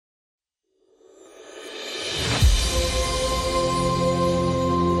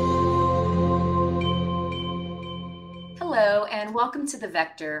welcome to The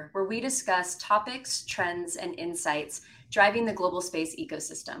Vector, where we discuss topics, trends, and insights driving the global space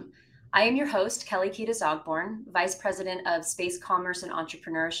ecosystem. I am your host, Kelly Kiedis Ogborn, Vice President of Space Commerce and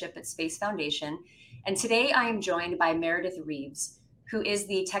Entrepreneurship at Space Foundation, and today I am joined by Meredith Reeves, who is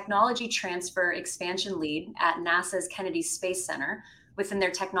the Technology Transfer Expansion Lead at NASA's Kennedy Space Center within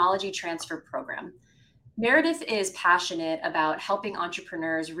their Technology Transfer Program. Meredith is passionate about helping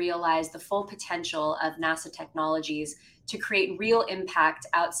entrepreneurs realize the full potential of NASA technologies to create real impact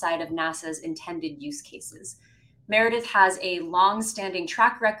outside of NASA's intended use cases. Meredith has a long-standing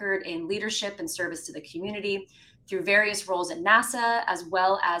track record in leadership and service to the community through various roles at NASA, as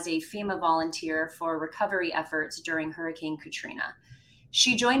well as a FEMA volunteer for recovery efforts during Hurricane Katrina.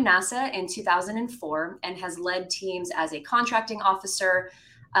 She joined NASA in 2004 and has led teams as a contracting officer,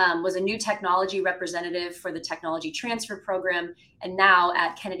 was a new technology representative for the Technology Transfer Program, and now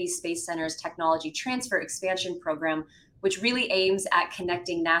at Kennedy Space Center's Technology Transfer Expansion Program, which really aims at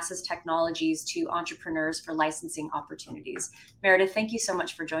connecting NASA's technologies to entrepreneurs for licensing opportunities. Meredith, thank you so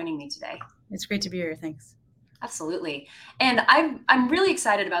much for joining me today. It's great to be here. Thanks. Absolutely. And I'm really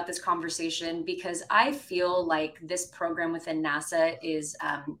excited about this conversation because I feel like this program within NASA is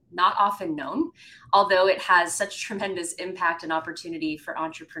not often known, although it has such tremendous impact and opportunity for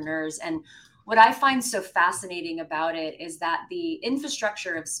entrepreneurs. And what I find so fascinating about it is that the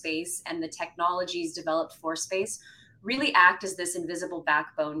infrastructure of space and the technologies developed for space really act as this invisible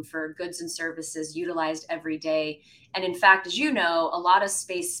backbone for goods and services utilized every day. And in fact, as you know, a lot of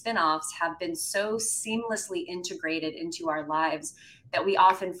space spinoffs have been so seamlessly integrated into our lives that we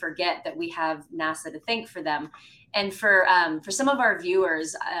often forget that we have NASA to thank for them. And for some of our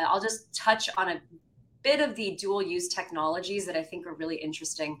viewers, I'll just touch on a bit of the dual use technologies that I think are really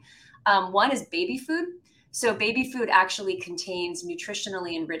interesting. One is baby food. So baby food actually contains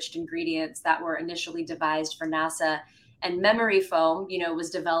nutritionally enriched ingredients that were initially devised for NASA. And memory foam, was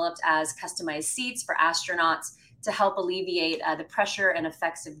developed as customized seats for astronauts to help alleviate the pressure and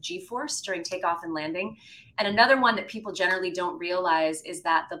effects of G-force during takeoff and landing. And another one that people generally don't realize is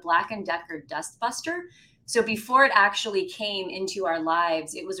that the Black & Decker Dust Buster. So before it actually came into our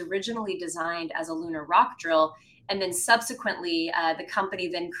lives, it was originally designed as a lunar rock drill. And then subsequently, the company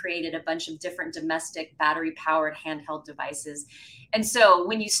then created a bunch of different domestic battery-powered handheld devices. And so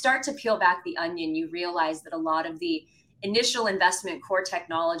when you start to peel back the onion, you realize that a lot of the initial investment core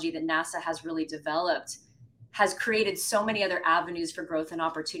technology that NASA has really developed has created so many other avenues for growth and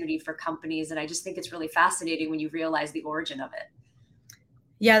opportunity for companies. And I just think it's really fascinating when you realize the origin of it.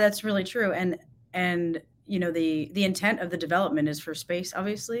 Yeah, that's really true. And the intent of the development is for space,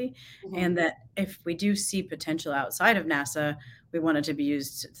 obviously, and that if we do see potential outside of NASA, we want it to be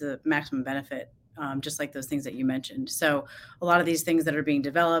used to the maximum benefit, just like those things that you mentioned. So a lot of these things that are being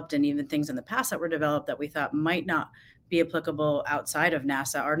developed and even things in the past that were developed that we thought might not be applicable outside of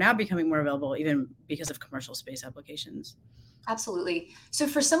NASA are now becoming more available even because of commercial space applications. Absolutely. So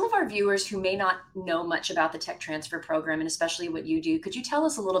for some of our viewers who may not know much about the Tech Transfer Program and especially what you do, could you tell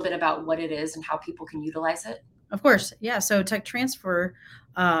us a little bit about what it is and how people can utilize it? Of course. Yeah. So Tech Transfer,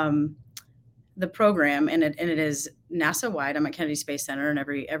 the program, and it is NASA-wide. I'm at Kennedy Space Center, and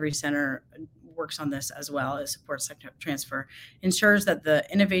every center works on this as well. It supports tech transfer, ensures that the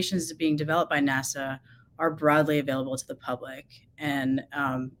innovations being developed by NASA are broadly available to the public and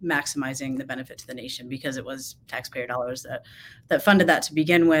maximizing the benefit to the nation because it was taxpayer dollars that funded that to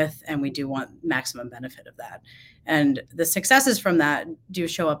begin with, and we do want maximum benefit of that. And the successes from that do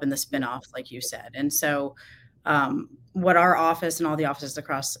show up in the spinoffs, like you said. And so what our office and all the offices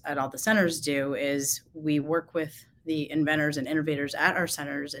across at all the centers do is we work with the inventors and innovators at our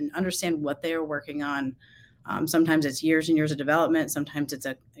centers and understand what they are working on. Sometimes it's years and years of development. Sometimes it's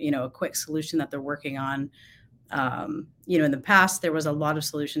a quick solution that they're working on. In the past, there was a lot of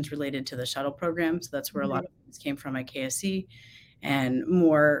solutions related to the shuttle program. So that's where a lot of things came from at KSC. And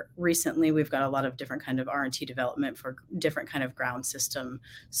more recently, we've got a lot of different kind of R&T development for different kind of ground system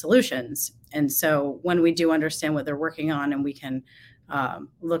solutions. And so when we do understand what they're working on and we can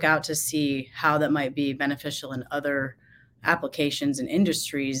look out to see how that might be beneficial in other applications and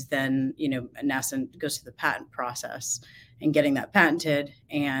industries, then NASA goes through the patent process and getting that patented.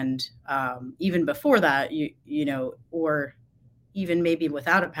 And even before that, or even maybe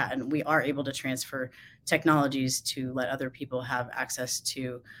without a patent, we are able to transfer technologies to let other people have access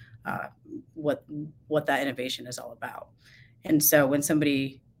to what that innovation is all about. And so when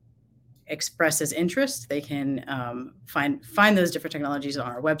somebody expresses interest, they can find those different technologies on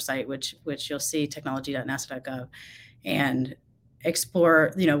our website, which you'll see technology.nasa.gov, and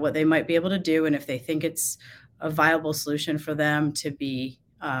explore what they might be able to do, and if they think it's a viable solution for them to be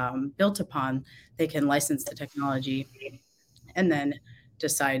built upon, they can license the technology and then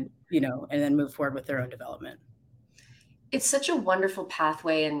decide, and then move forward with their own development. It's such a wonderful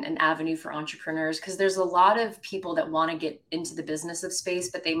pathway and an avenue for entrepreneurs, because there's a lot of people that want to get into the business of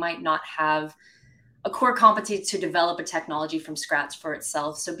space, but they might not have a core competency to develop a technology from scratch for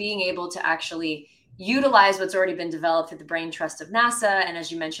itself. So being able to actually utilize what's already been developed through the brain trust of NASA, and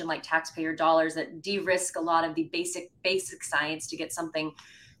as you mentioned, like taxpayer dollars that de-risk a lot of the basic science to get something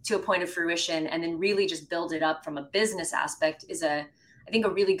to a point of fruition, and then really just build it up from a business aspect is I think a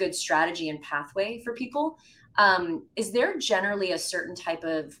really good strategy and pathway for people. Is there generally a certain type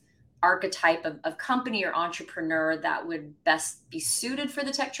of archetype of company or entrepreneur that would best be suited for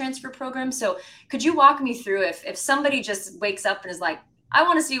the tech transfer program? So could you walk me through, if somebody just wakes up and is like, I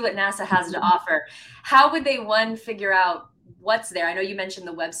want to see what NASA has to offer, how would they, one, figure out what's there? I know you mentioned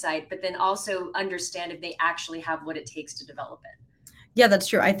the website, but then also understand if they actually have what it takes to develop it. Yeah, that's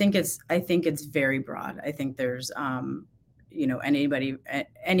true. I think it's very broad. I think there's anybody,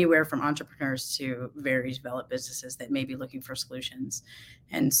 anywhere from entrepreneurs to very developed businesses that may be looking for solutions.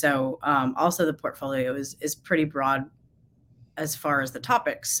 And so also the portfolio is pretty broad as far as the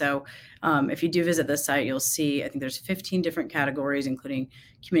topics. So if you do visit the site, you'll see, I think there's 15 different categories, including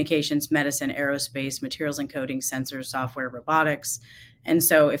communications, medicine, aerospace, materials and coding, sensors, software, robotics. And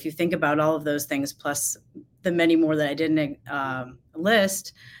so if you think about all of those things, plus the many more that I didn't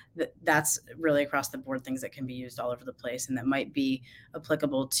list, that's really across the board things that can be used all over the place, and that might be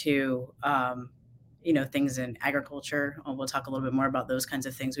applicable to things in agriculture. We'll talk a little bit more about those kinds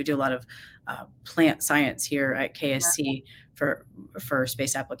of things. We do a lot of plant science here at KSC for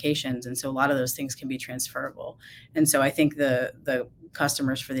space applications, and so a lot of those things can be transferable. And so I think the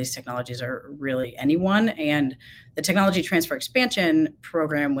customers for these technologies are really anyone, and the technology transfer expansion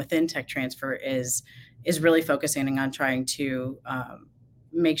program within Tech Transfer is really focusing on trying to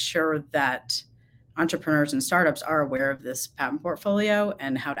make sure that entrepreneurs and startups are aware of this patent portfolio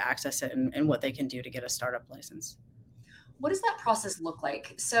and how to access it, and what they can do to get a startup license. What does that process look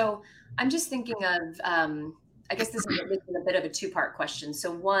like? So I'm just thinking of, I guess this is a bit of a two-part question. So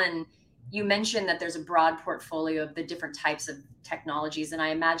one, you mentioned that there's a broad portfolio of the different types of technologies, and I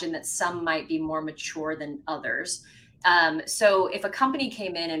imagine that some might be more mature than others. So if a company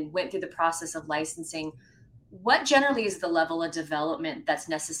came in and went through the process of licensing, what generally is the level of development that's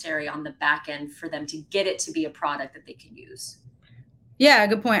necessary on the back end for them to get it to be a product that they can use? Yeah,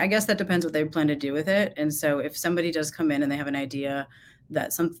 good point. I guess that depends what they plan to do with it. And so if somebody does come in and they have an idea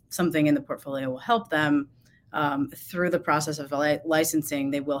that something in the portfolio will help them through the process of licensing,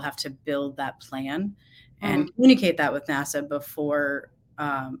 they will have to build that plan and communicate that with NASA before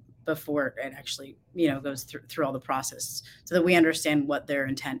it actually goes through all the process, so that we understand what their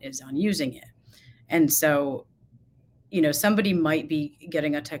intent is on using it. And so, somebody might be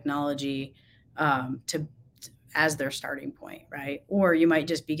getting a technology as their starting point, right? Or you might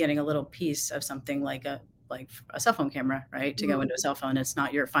just be getting a little piece of something like a cell phone camera, right? To go into a cell phone. It's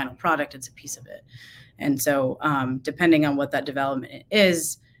not your final product, it's a piece of it. And so depending on what that development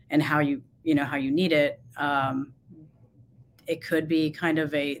is and how you need it, it could be kind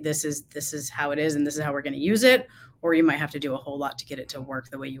of this is how it is and this is how we're going to use it. Or you might have to do a whole lot to get it to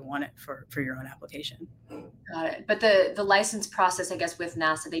work the way you want it for your own application. Got it. But the license process, I guess, with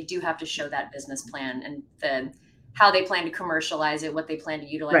NASA, they do have to show that business plan and how they plan to commercialize it, what they plan to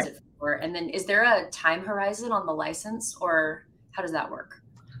utilize it for. And then is there a time horizon on the license, or how does that work?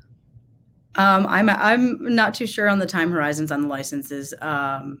 I'm not too sure on the time horizons on the licenses.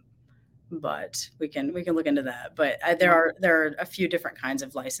 But we can look into that. But there are a few different kinds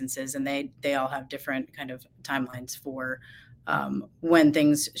of licenses, and they all have different kind of timelines for when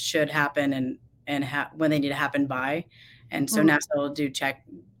things should happen and when they need to happen by. And so NASA will do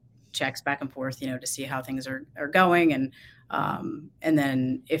checks back and forth, to see how things are going, and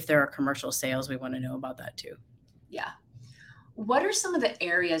then if there are commercial sales, we want to know about that too. Yeah. What are some of the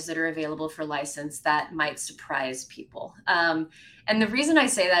areas that are available for license that might surprise people? And the reason I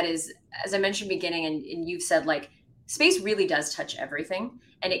say that is, as I mentioned beginning, and you've said, like, space really does touch everything,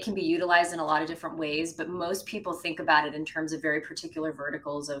 and it can be utilized in a lot of different ways. But most people think about it in terms of very particular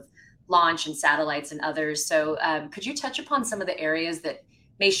verticals of launch and satellites and others. So could you touch upon some of the areas that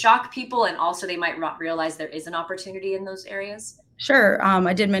may shock people, and also they might not realize there is an opportunity in those areas? Sure.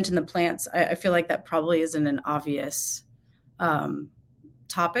 I did mention the plants. I feel like that probably isn't an obvious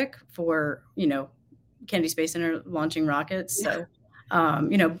topic for, Kennedy Space Center launching rockets. So,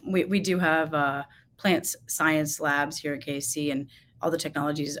 we do have plant science labs here at KSC, and all the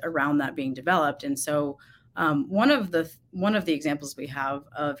technologies around that being developed. And so One of the examples we have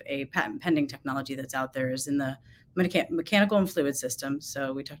of a patent pending technology that's out there is in the mechanical and fluid system.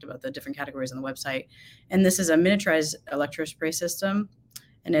 So we talked about the different categories on the website, and this is a miniaturized electrospray system,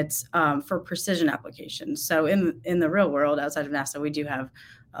 and it's for precision applications. So in the real world, outside of NASA, we do have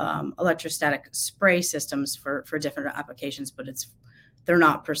electrostatic spray systems for different applications, but they're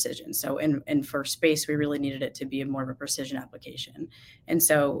not precision. So in for space, we really needed it to be more of a precision application. And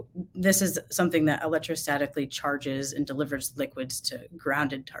so this is something that electrostatically charges and delivers liquids to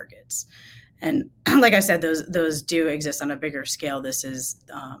grounded targets. And like I said, those do exist on a bigger scale. This is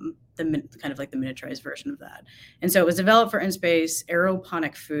the kind of like the miniaturized version of that. And so it was developed for in-space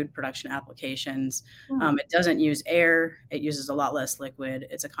aeroponic food production applications. It doesn't use air. It uses a lot less liquid.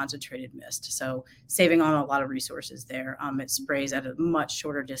 It's a concentrated mist, so saving on a lot of resources there. It sprays at a much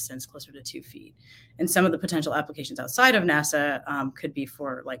shorter distance, closer to 2 feet. And some of the potential applications outside of NASA could be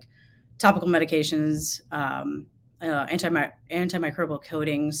for like topical medications, antimicrobial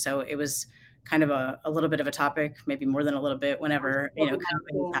coatings. So it was kind of a little bit of a topic, maybe more than a little bit, whenever COVID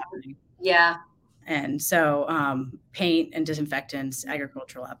was happening. Yeah. And so paint and disinfectants,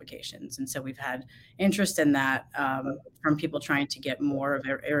 agricultural applications. And so we've had interest in that from people trying to get more of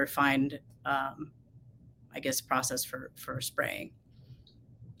a refined, I guess, process for spraying.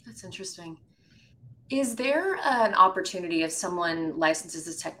 That's interesting. Is there an opportunity if someone licenses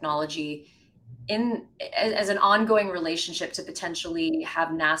this technology as an ongoing relationship to potentially have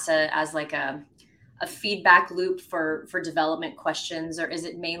NASA as like a feedback loop for development questions, or is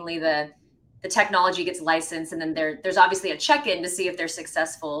it mainly the technology gets licensed and then there's obviously a check-in to see if they're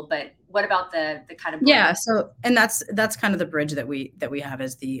successful, but what about the kind of so and that's kind of the bridge that we have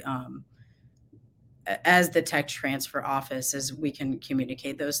as the tech transfer office, is we can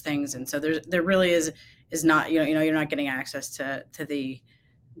communicate those things. And so there really is not, you're not getting access to the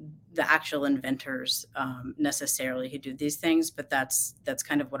actual inventors necessarily who do these things, but that's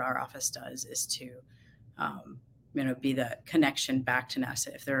kind of what our office does, is to be the connection back to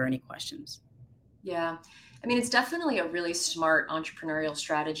NASA if there are any questions. Yeah, I mean, it's definitely a really smart entrepreneurial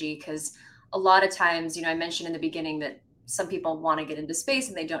strategy, because a lot of times, I mentioned in the beginning that some people want to get into space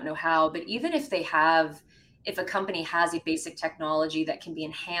and they don't know how, but even if if a company has a basic technology that can be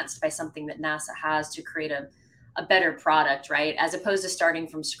enhanced by something that NASA has to create a better product, right? As opposed to starting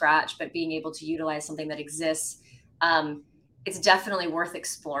from scratch, but being able to utilize something that exists. It's definitely worth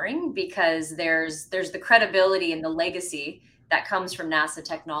exploring, because there's the credibility and the legacy that comes from NASA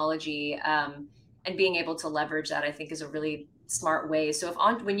technology, and being able to leverage that, I think, is a really smart way. So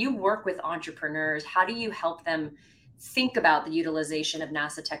when you work with entrepreneurs, how do you help them think about the utilization of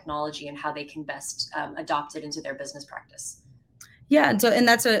NASA technology and how they can best adopt it into their business practice? Yeah, and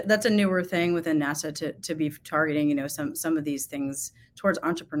that's a newer thing within NASA to be targeting, some of these things towards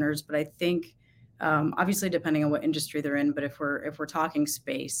entrepreneurs. But I think obviously depending on what industry they're in, but if we're talking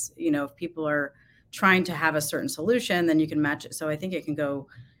space, if people are trying to have a certain solution, then you can match it. So I think it can go,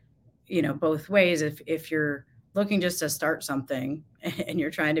 both ways. If you're looking just to start something and you're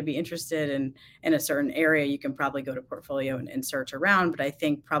trying to be interested in a certain area, you can probably go to Portfolio and search around. But I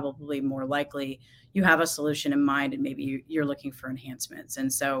think probably more likely you have a solution in mind and maybe you're looking for enhancements.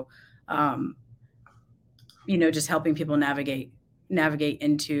 And so, just helping people navigate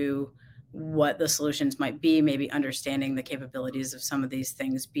into what the solutions might be, maybe understanding the capabilities of some of these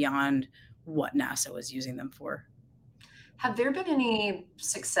things beyond what NASA was using them for. Have there been any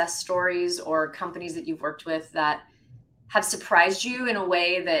success stories or companies that you've worked with that have surprised you in a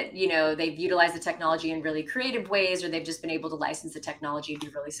way that, they've utilized the technology in really creative ways, or they've just been able to license the technology and be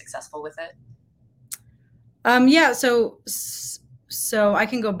really successful with it? Yeah. So I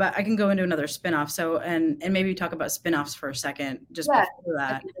can go back. I can go into another spinoff. So and maybe talk about spinoffs for a second, just before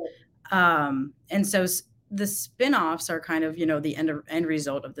that. And so the spinoffs are kind of, the end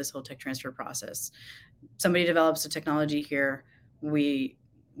result of this whole tech transfer process. Somebody develops a technology here, we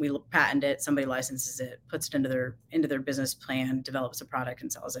patent it, somebody licenses it, puts it into their business plan, develops a product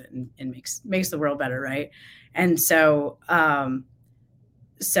and sells it, and makes the world better, right? And so and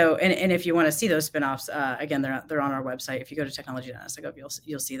if you want to see those spinoffs, again, they're on our website. If you go to technology.nasa.gov,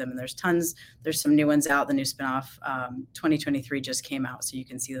 you'll see them, and there's tons. There's some new ones out. The new spinoff 2023 just came out, so you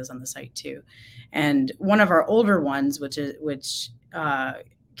can see those on the site too. And one of our older ones, which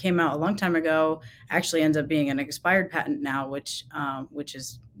came out a long time ago, actually ends up being an expired patent now, which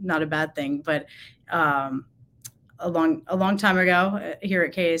is not a bad thing. But a long time ago here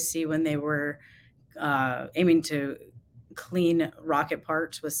at KSC, when they were aiming to clean rocket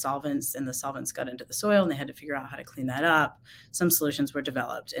parts with solvents, and the solvents got into the soil and they had to figure out how to clean that up, some solutions were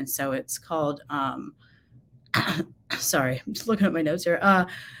developed. And so it's called sorry, I'm just looking at my notes here.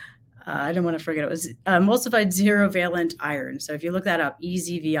 I don't want to forget, it was emulsified zero valent iron. So if you look that up,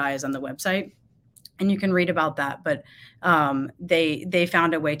 EZVI is on the website, and you can read about that. But they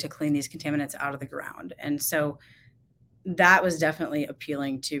found a way to clean these contaminants out of the ground, and so that was definitely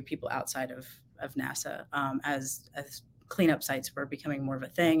appealing to people outside of NASA, as cleanup sites were becoming more of a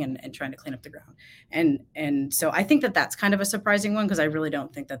thing, and trying to clean up the ground. And so I think that that's kind of a surprising one, because I really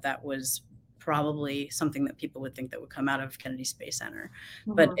don't think that that was probably something that people would think that would come out of Kennedy Space Center.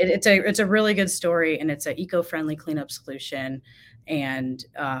 But it's a really good story, and it's an eco-friendly cleanup solution, and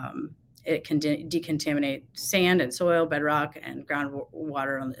it can decontaminate sand and soil, bedrock, and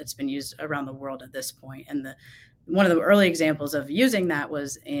groundwater. It's been used around the world at this point. And one of the early examples of using that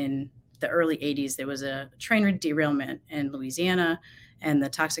was in the early 80s. There was a train derailment in Louisiana, and the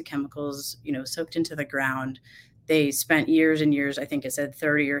toxic chemicals, soaked into the ground. They spent years and years, I think it said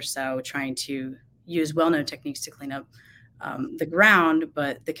 30 or so, trying to use well-known techniques to clean up the ground,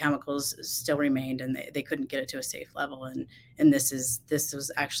 but the chemicals still remained, and they couldn't get it to a safe level. And this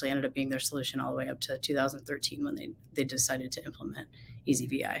was actually ended up being their solution all the way up to 2013, when they decided to implement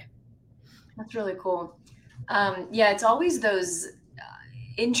EZVI. That's really cool. Yeah, it's always those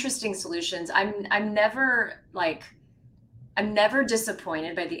interesting solutions. I'm never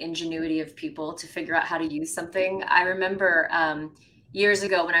disappointed by the ingenuity of people to figure out how to use something. I remember years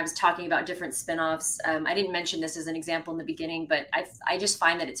ago when I was talking about different spinoffs, I didn't mention this as an example in the beginning, but I just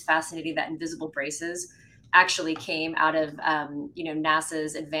find that it's fascinating that invisible braces actually came out of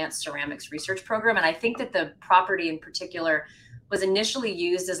NASA's Advanced Ceramics Research Program. And I think that the property in particular was initially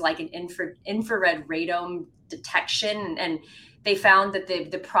used as like an infrared radome detection, and they found that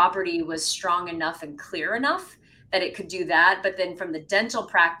the property was strong enough and clear enough that it could do that. But then from the dental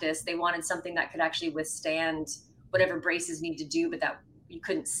practice, they wanted something that could actually withstand whatever braces need to do, but that you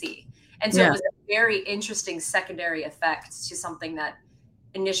couldn't see. And so it was a very interesting secondary effect to something that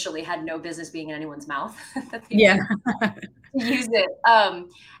initially had no business being in anyone's mouth. Use it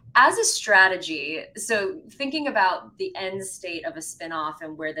as a strategy. So thinking about the end state of a spinoff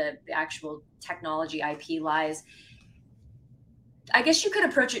and where the actual technology IP lies, I guess you could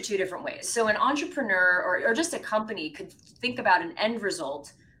approach it two different ways. So an entrepreneur or just a company could think about an end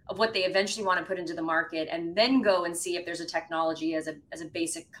result of what they eventually want to put into the market, and then go and see if there's a technology as a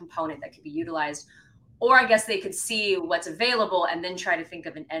basic component that could be utilized. Or I guess they could see what's available and then try to think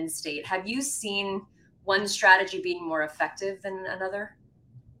of an end state. Have you seen one strategy being more effective than another?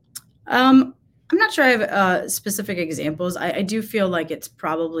 I'm not sure I have specific examples. I do feel like it's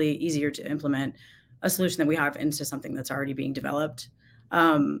probably easier to implement a solution that we have into something that's already being developed.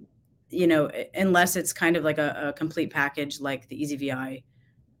 Unless it's kind of like a complete package like the EZVI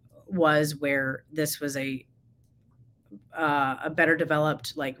was, where this was a better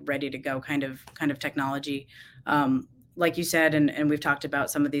developed, like ready to go kind of technology. Like you said, and we've talked about,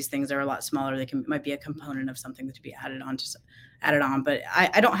 some of these things are a lot smaller. They might be a component of something that to be added on. But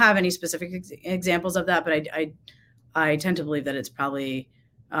I don't have any specific examples of that. But I tend to believe that it's probably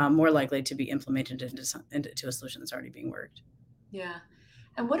more likely to be implemented into a solution that's already being worked. Yeah.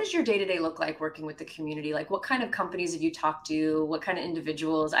 And what does your day-to-day look like working with the community? Like, what kind of companies have you talked to? What kind of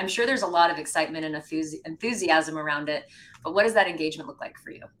individuals? I'm sure there's a lot of excitement and enthusiasm around it, but what does that engagement look like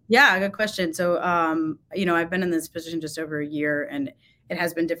for you? Yeah, good question. So, I've been in this position just over a year, and it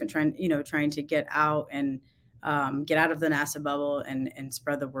has been different trying to get out and get out of the NASA bubble and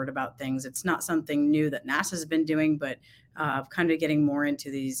spread the word about things. It's not something new that NASA's been doing, but kind of getting more into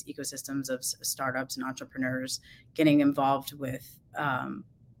these ecosystems of startups and entrepreneurs, getting involved with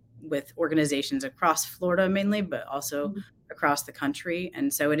organizations across Florida mainly, but also across the country.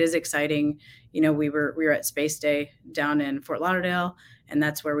 And so it is exciting. We were at Space Day down in Fort Lauderdale, and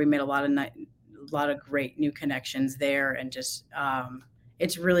that's where we made a lot of great new connections there. And just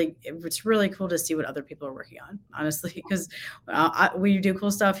it's really cool to see what other people are working on, honestly, because we do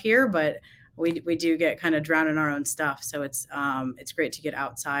cool stuff here, but we do get kind of drowned in our own stuff. So it's great to get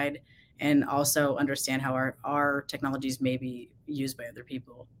outside and also understand how our technologies may be used by other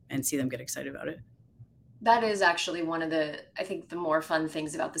people and see them get excited about it. That is actually one of I think the more fun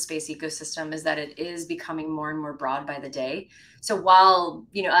things about the space ecosystem is that it is becoming more and more broad by the day. So while,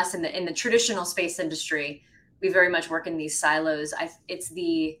 us in the traditional space industry, we very much work in these silos, it's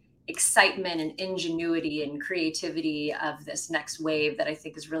the excitement and ingenuity and creativity of this next wave that I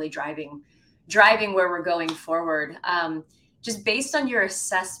think is really driving where we're going forward. Just based on your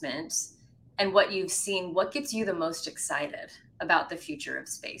assessment and what you've seen, what gets you the most excited about the future of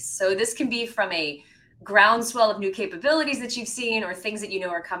space? So this can be from a groundswell of new capabilities that you've seen, or things that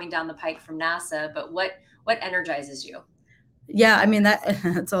are coming down the pike from NASA, but what energizes you? Yeah, I mean,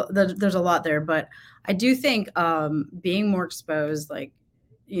 there's a lot there, but I do think being more exposed, like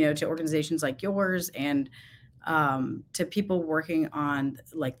to organizations like yours and to people working on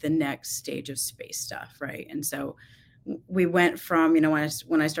like the next stage of space stuff, right? And so we went from,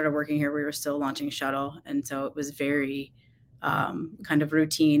 when I started working here, we were still launching shuttle, and so it was very kind of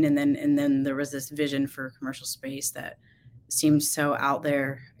routine. And then there was this vision for commercial space that seemed so out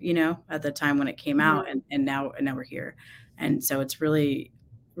there, at the time when it came out, Mhm. and now we're here. And so it's really,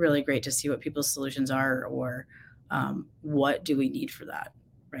 really great to see what people's solutions are, or what do we need for that,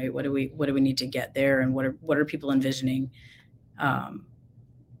 right? What do we need to get there, and what are people envisioning um,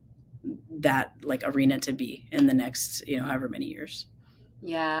 that like arena to be in the next, however many years.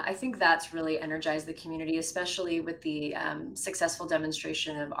 Yeah, I think that's really energized the community, especially with the successful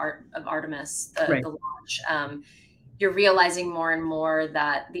demonstration of Artemis, the Right. launch. You're realizing more and more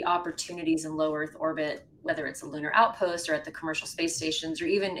that the opportunities in low Earth orbit, whether it's a lunar outpost or at the commercial space stations, or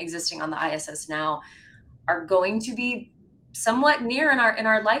even existing on the ISS now, are going to be somewhat near in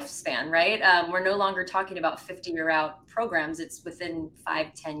our lifespan, right? We're no longer talking about 50-year out programs; it's within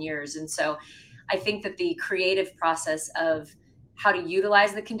 5, 10 years, and so I think that the creative process of how to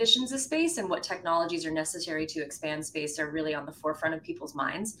utilize the conditions of space and what technologies are necessary to expand space are really on the forefront of people's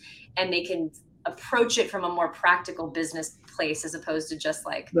minds, and they can approach it from a more practical business place as opposed to just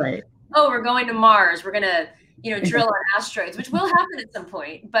like, Right. oh, we're going to Mars, we're gonna, drill on asteroids, which will happen at some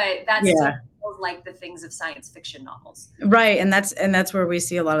point, but that still Yeah. feels like the things of science fiction novels. Right. And that's where we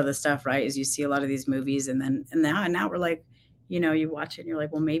see a lot of the stuff, right? Is you see a lot of these movies, and now we're like, you watch it and you're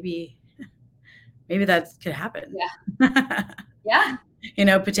like, well, maybe that could happen. Yeah,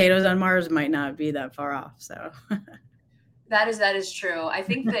 yeah, Potatoes on Mars might not be that far off. So that is true. I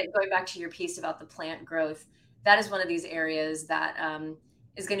think that going back to your piece about the plant growth, that is one of these areas that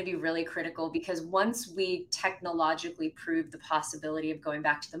is going to be really critical, because once we technologically prove the possibility of going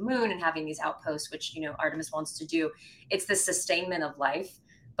back to the moon and having these outposts, which Artemis wants to do, it's the sustainment of life,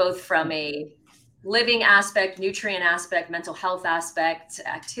 both from a living aspect, nutrient aspect, mental health aspect,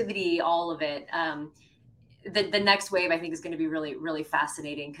 activity, all of it. The next wave, I think, is going to be really, really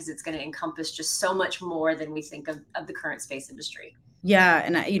fascinating, because it's going to encompass just so much more than we think of the current space industry. yeah,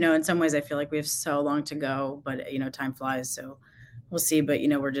 and in some ways I feel like we have so long to go, but time flies, so we'll see. But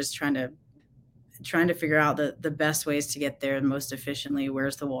we're just trying to figure out the best ways to get there most efficiently.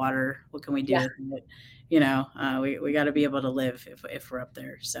 Where's the water? What can we do Yeah. with it? We got to be able to live if we're up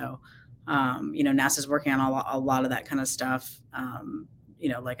there. So, NASA's working on a lot of that kind of stuff.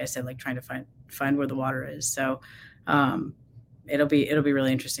 Like I said, like trying to find where the water is. So, um, it'll be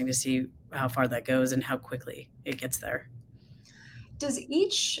really interesting to see how far that goes and how quickly it gets there.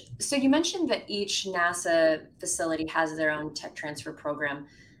 So you mentioned that each NASA facility has their own tech transfer program.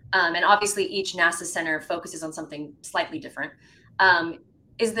 And obviously each NASA center focuses on something slightly different. Um,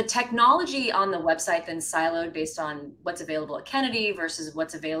 is the technology on the website then siloed based on what's available at Kennedy versus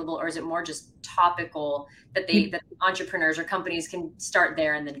what's available, or is it more just topical that that entrepreneurs or companies can start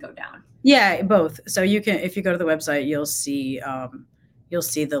there and then go down? Yeah, both. So you can, if you go to the website, you'll see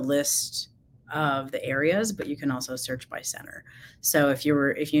the list of the areas, but you can also search by center. So if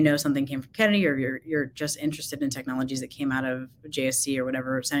something came from Kennedy, or you're just interested in technologies that came out of JSC or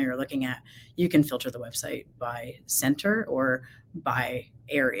whatever center you're looking at, you can filter the website by center or by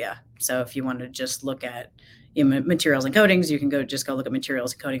area. So if you want to just look at materials and coatings, you can go look at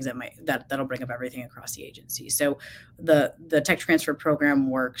materials and coatings. That'll bring up everything across the agency. So the tech transfer program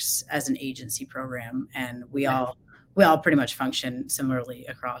works as an agency program, and we all pretty much function similarly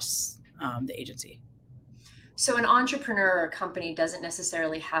across the agency. So an entrepreneur or a company doesn't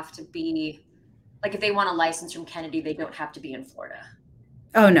necessarily have to be, like, if they want a license from Kennedy, they don't have to be in Florida.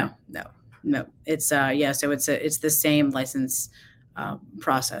 Oh, no, no, no. It's yeah. So it's the same license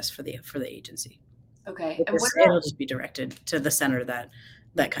process for the agency. Okay. It'll just be directed to the center that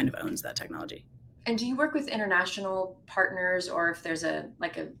kind of owns that technology. And do you work with international partners, or if there's a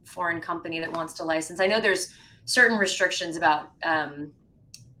foreign company that wants to license? I know there's certain restrictions about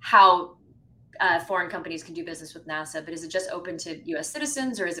how foreign companies can do business with NASA, but is it just open to U.S.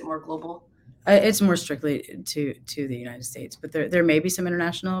 citizens, or is it more global? It's more strictly to the United States, but there may be some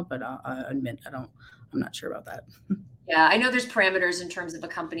international, but I admit I'm not sure about that. Yeah, I know there's parameters in terms of a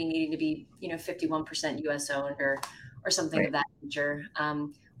company needing to be 51% U.S. owned, or something of Right. that nature.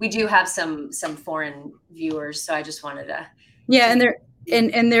 We do have some foreign viewers, so I just wanted Yeah, to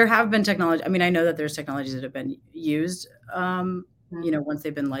and make. there have been technology. I mean, I know that there's technologies that have been used, Mhm. once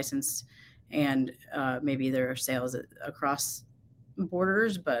they've been licensed, and maybe there are sales across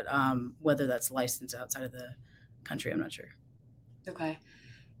borders, but whether that's licensed outside of the country, I'm not sure. Okay.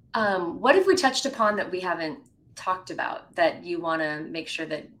 What have we touched upon that we haven't talked about that you want to make sure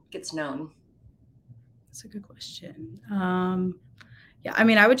that gets known? That's a good question. Yeah, I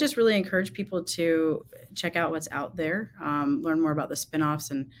mean, I would just really encourage people to check out what's out there, learn more about the spinoffs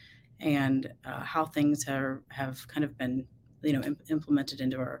and how things have kind of been, implemented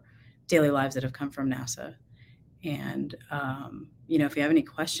into our daily lives that have come from NASA. And if you have any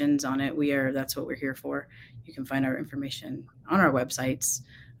questions on it, that's what we're here for. You can find our information on our websites,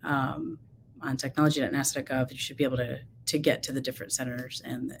 on technology.nasa.gov. You should be able to get to the different centers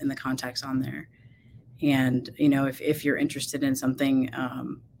and the contacts on there. And if you're interested in something,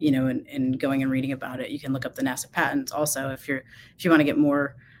 and going and reading about it, you can look up the NASA patents. Also, if you want to get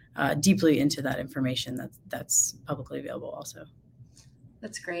more deeply into that information, that's publicly available also.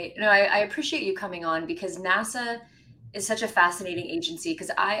 That's great. No, I appreciate you coming on, because NASA is such a fascinating agency,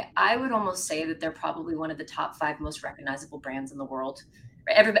 because I would almost say that they're probably one of the top 5 most recognizable brands in the world.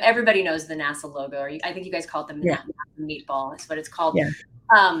 Right? Everybody knows the NASA logo, or I think you guys call it the Yeah. meatball. That's what it's called. Yeah.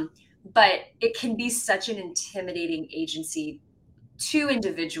 But it can be such an intimidating agency to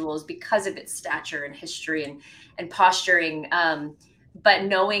individuals because of its stature and history and posturing. But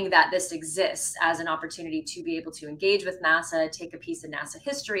knowing that this exists as an opportunity to be able to engage with NASA, take a piece of NASA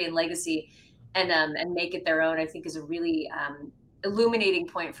history and legacy, and make it their own, I think is a really illuminating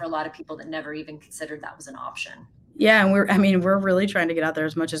point for a lot of people that never even considered that was an option. Yeah, and we're really trying to get out there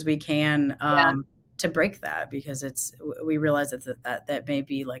as much as we can, to break that, because we realize that may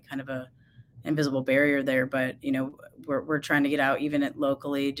be like kind of a invisible barrier there, but we're trying to get out even at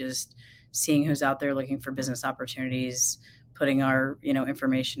locally, just seeing who's out there looking for business opportunities, putting our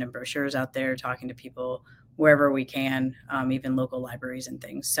information and brochures out there, talking to people wherever we can, even local libraries and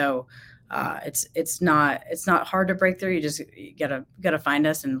things. So it's not hard to break through. You gotta find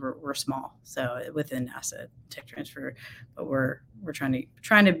us, and we're small, so within NASA Tech Transfer, but we're trying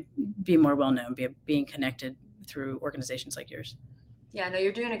to be more well known, being connected through organizations like yours. Yeah, no,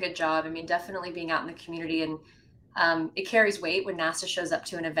 you're doing a good job. I mean, definitely being out in the community, and it carries weight when NASA shows up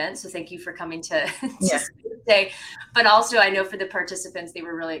to an event. So thank you for coming to Yeah. today. But also, I know for the participants, they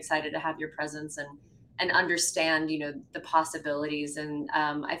were really excited to have your presence and understand, the possibilities. And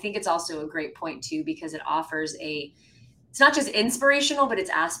I think it's also a great point too, because it offers it's not just inspirational, but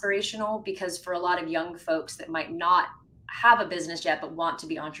it's aspirational, because for a lot of young folks that might not have a business yet but want to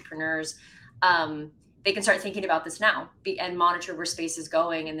be entrepreneurs, they can start thinking about this now, and monitor where space is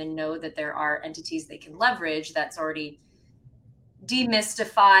going, and then know that there are entities they can leverage that's already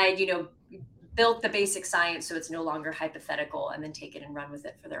demystified, built the basic science so it's no longer hypothetical, and then take it and run with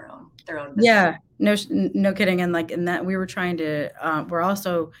it for their own business. Yeah, no kidding. And like in that, we were trying to, we're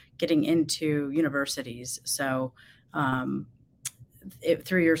also getting into universities. So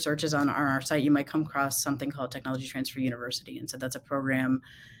through your searches on our site, you might come across something called Technology Transfer University. And so that's a program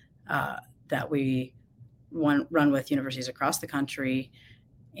that we run with universities across the country,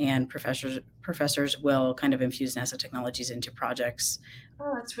 and professors will kind of infuse NASA technologies into projects.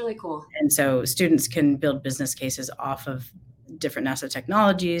 Oh, that's really cool. And so students can build business cases off of different NASA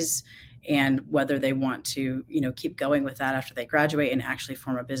technologies, and whether they want to, keep going with that after they graduate and actually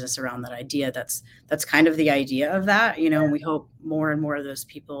form a business around that idea. That's kind of the idea of that, and we hope more and more of those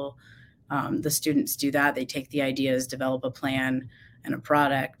people, the students, do that. They take the ideas, develop a plan and a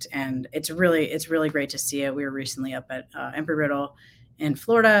product, and it's really great to see it. We were recently up at Embry-Riddle in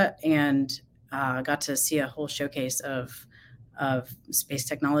Florida, and got to see a whole showcase of space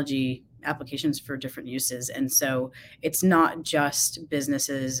technology applications for different uses. And so it's not just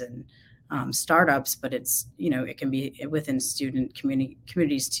businesses and startups, but it's, it can be within student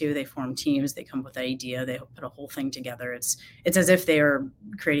communities too. They form teams, they come up with an idea, they put a whole thing together. It's as if they are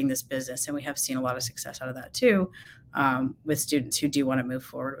creating this business. And we have seen a lot of success out of that too, with students who do want to move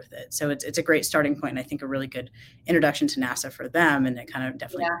forward with it. So it's a great starting point, and I think a really good introduction to NASA for them, and it kind of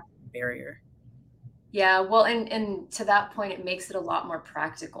definitely a barrier. Yeah, well, and to that point, it makes it a lot more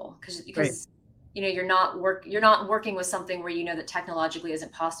practical, because Right. you're not working with something where that technologically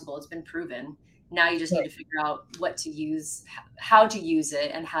isn't possible. It's been proven. Now you just need to figure out what to use, how to use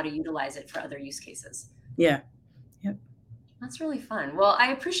it, and how to utilize it for other use cases. Yeah. Yep. That's really fun. Well,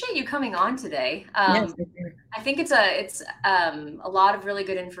 I appreciate you coming on today. Yes. I think it's a lot of really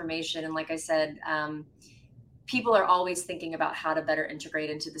good information, and like I said, people are always thinking about how to better integrate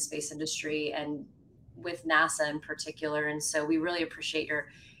into the space industry, and with NASA in particular. And so we really appreciate your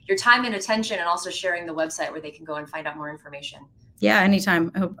time and attention, and also sharing the website where they can go and find out more information. Yeah,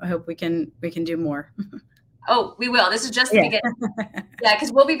 anytime. I hope we can do more. Oh, we will. This is just the beginning. Yeah,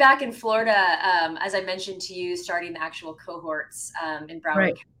 because we'll be back in Florida, as I mentioned to you, starting the actual cohorts in Broward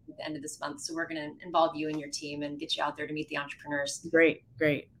County at the end of this month. So we're going to involve you and your team and get you out there to meet the entrepreneurs. Great.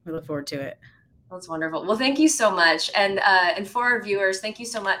 We look forward to it. That's wonderful. Well, thank you so much. And for our viewers, thank you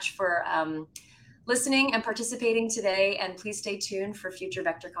so much for listening and participating today. And please stay tuned for future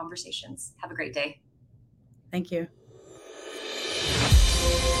Vector conversations. Have a great day. Thank you.